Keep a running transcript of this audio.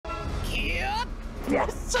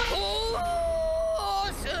Yes! Time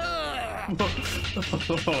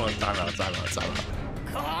out.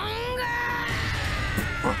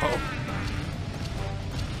 Bro.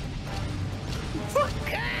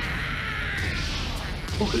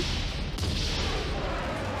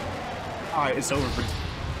 Alright, it's over for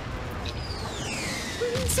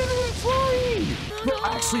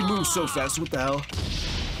I actually move so fast, what the hell?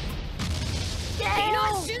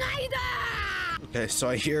 Okay, so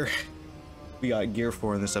I hear we got Gear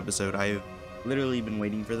 4 in this episode. I've literally been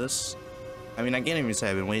waiting for this. I mean, I can't even say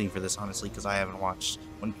I've been waiting for this, honestly, because I haven't watched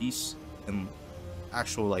One Piece in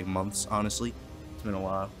actual, like, months, honestly. It's been a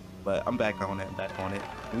while, but I'm back on it,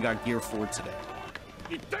 We got Gear 4 today.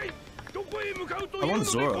 I want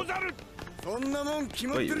Zoro.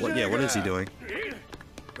 Wait, what? Yeah, what is he doing?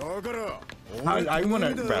 I want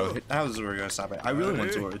to, bro. How's Zoro gonna stop it? I really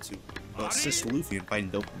want Zoro to assist Luffy in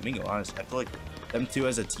fighting Doflamingo. Honestly, I feel like them two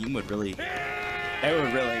as a team would really,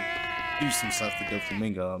 do some stuff to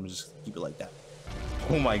Doflamingo. I'm just keep it like that.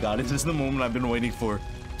 Oh my God, is this the moment I've been waiting for?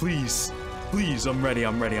 Please, please, I'm ready.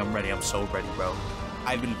 I'm so ready, bro.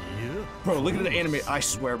 Bro, look at the anime. I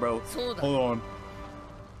swear, bro. Hold on.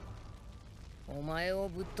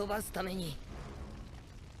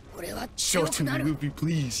 Show it to me, Luffy,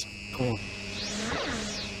 please. Come on.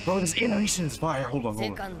 Bro, this animation is fire. Hold on.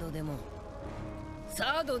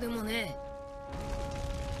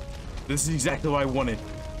 This is exactly what I wanted.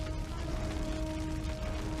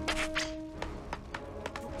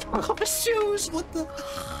 Oh, shoes, what the?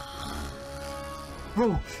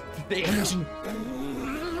 Bro, the animation.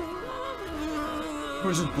 Bro,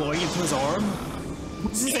 is it blowing into his arm?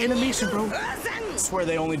 What's this animation, bro? I swear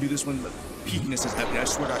they only do this when the peakness is happening. I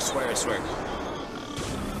swear.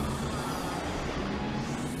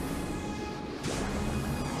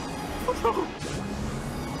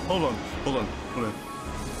 Hold on.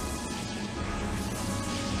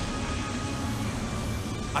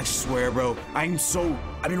 I swear, bro.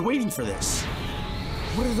 I've been waiting for this.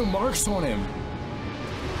 What are the marks on him?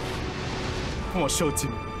 Come on, show it to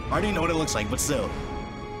me. I already know what it looks like, but still.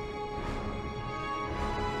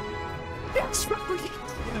 Yes, bro.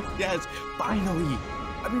 Yes, finally.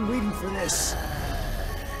 I've been waiting for this.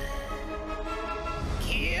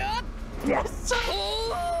 Yes.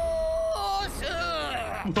 Time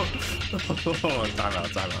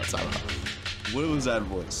out. What was that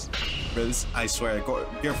voice? Bro, this, I swear,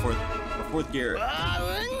 Gear 4, fourth gear.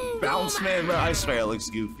 Bounce, man, bro. I swear it looks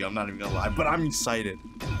goofy. I'm not even gonna lie, but I'm excited.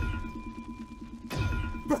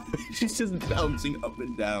 Bro, she's just bouncing up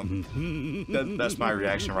and down. That's my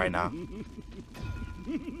reaction right now.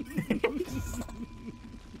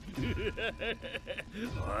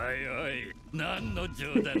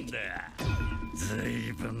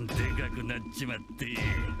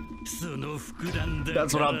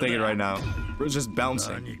 That's what I'm thinking right now. We're just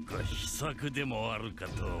bouncing.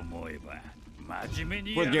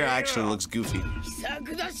 Fourth gear actually looks goofy.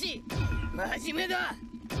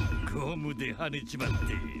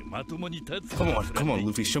 Come on,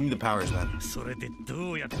 Luffy, show me the powers, man.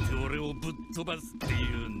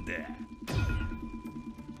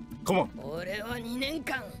 Come on.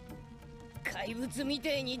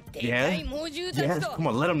 Yeah, come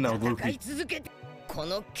on, let him know, Luffy.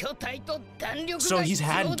 So he's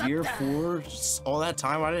had Gear 4 all that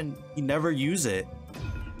time. He never use it.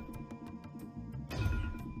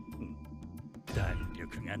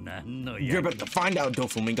 You're about to find out,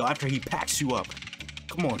 Doflamingo, after he packs you up.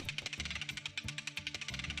 Come on.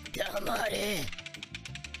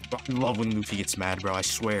 I love when Luffy gets mad, bro, I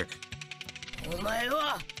swear.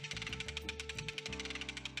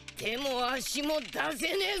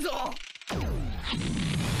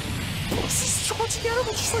 Oh, she's charging out of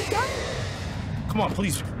it just like that? Come on,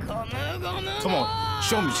 please. Come on,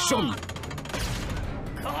 show me.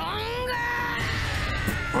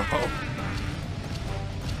 Bro.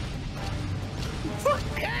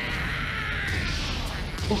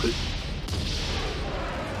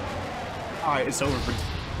 Alright, it's over for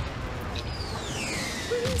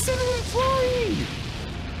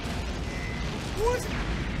What?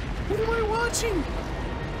 What am I watching?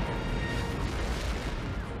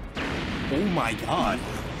 Oh my God.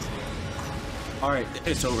 Alright,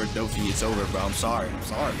 it's over, Dofi. It's over, bro. I'm sorry.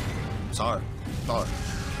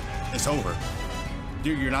 It's over.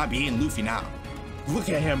 Dude, you're not being Luffy now. Look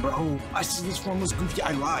at him, bro. I said this form was goofy.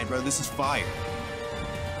 I lied, bro. This is fire.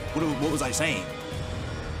 What was I saying?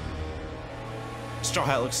 Straw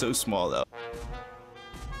Hat looks so small, though.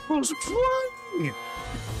 I was flying.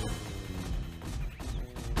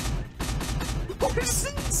 What is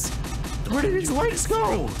this? Where did his legs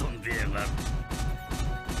go?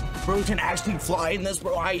 Bro can actually fly in this,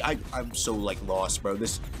 bro. I'm so like lost, bro.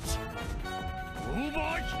 This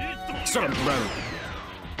son, bro.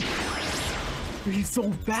 He's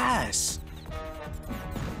so fast.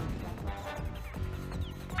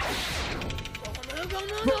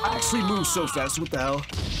 Bro actually moves so fast. What the hell?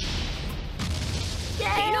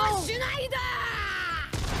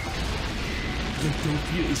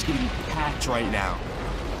 Utopia is getting packed right now.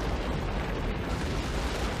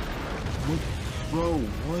 What? Bro,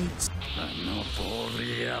 what?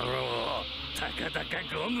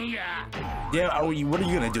 Yeah, what are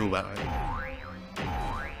you gonna do about it?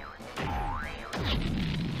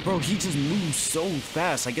 Bro, he just moves so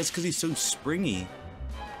fast. I guess because he's so springy.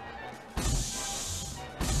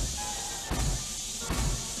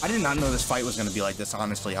 I did not know this fight was gonna be like this,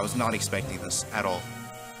 honestly. I was not expecting this at all.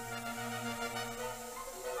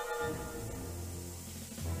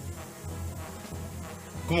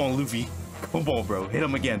 Come on, Luffy. Come on, bro. Hit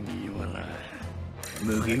him again.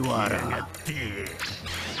 Mugiwara.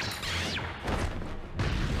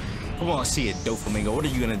 Come on, see it, Doflamingo. What are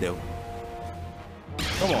you gonna do?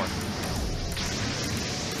 Come on.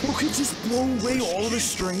 Bro, can just blow away all the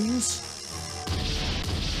strings?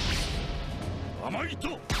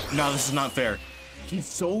 No, this is not fair. He's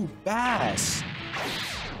so fast.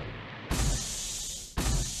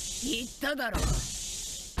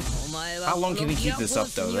 How long can he keep this up,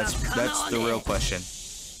 though? That's the real question.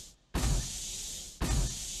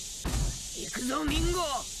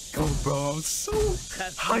 Go, bro! I'm so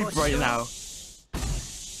hyped right now.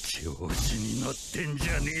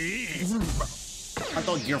 I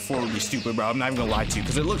thought Gear 4 would be stupid, bro. I'm not even gonna lie to you,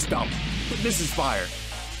 because it looks dumb. But this is fire.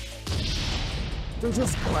 They're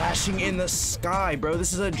just flashing in the sky, bro.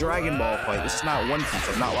 This is a Dragon Ball fight. This is not One Piece.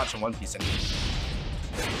 I'm not watching One Piece anymore.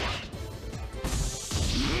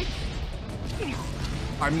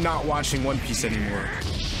 I'm not watching One Piece anymore.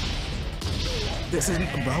 This isn't,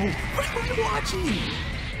 bro. What are you watching?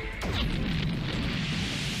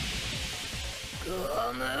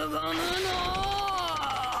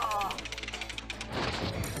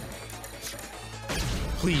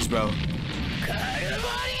 Please, bro.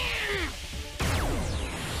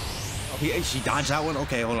 She dodged that one?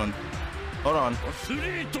 Okay, hold on. Hold on.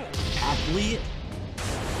 Athlete?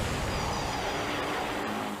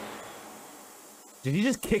 Did he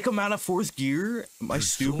just kick him out of 4th gear? Am I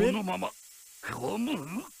stupid?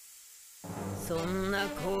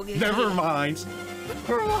 Never mind.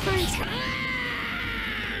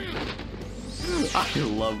 I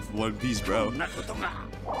love One Piece, bro.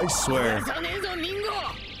 I swear.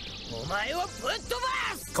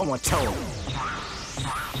 Come on, tell him.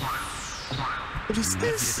 What is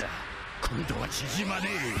this?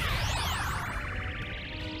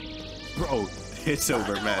 Bro, it's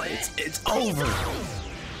over, man. It's over.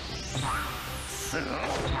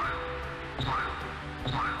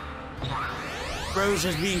 Bro's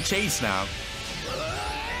just being chased now.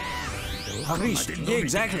 How can he? Yeah,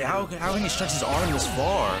 exactly. How can he stretch his arm this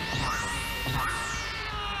far?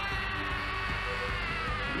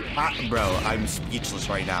 Bro, I'm speechless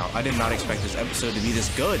right now. I did not expect this episode to be this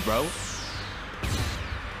good, bro.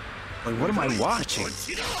 Like, what am I watching?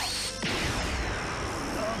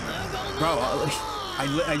 Bro,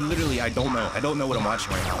 I literally, I don't know. I don't know what I'm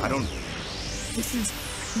watching right now. I don't. This is.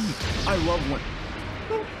 I love one.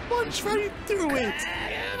 Punch right through it.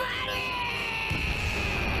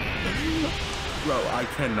 Bro, I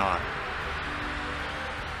cannot.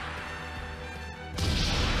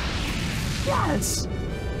 Yes.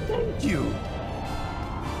 Thank you.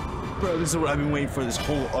 Bro, this is what I've been waiting for this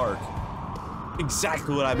whole arc.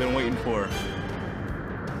 Exactly what I've been waiting for.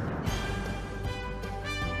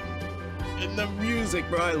 And the music,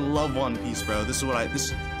 bro. I love One Piece, bro. This is what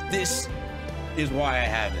this is why I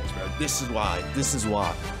have this, bro. This is why. This is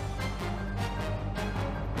why.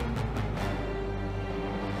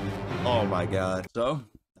 Oh my god. So,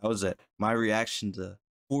 that was it. My reaction to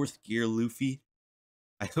 4th gear Luffy.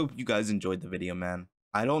 I hope you guys enjoyed the video, man.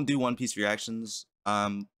 I don't do One Piece reactions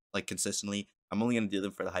like consistently. I'm only gonna do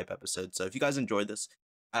them for the hype episode. So if you guys enjoyed this,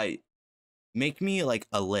 make me like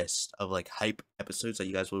a list of like hype episodes that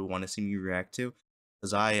you guys would want to see me react to,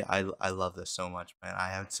 because I love this so much, man. I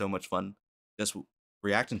had so much fun just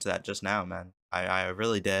reacting to that just now, man. I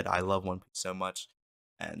really did. I love One Piece so much,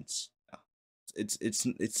 and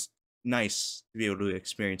it's nice to be able to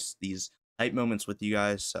experience these hype moments with you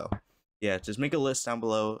guys. So yeah, just make a list down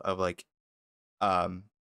below of like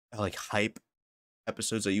hype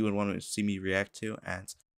episodes that you would want to see me react to,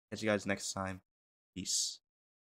 and catch you guys next time. Peace.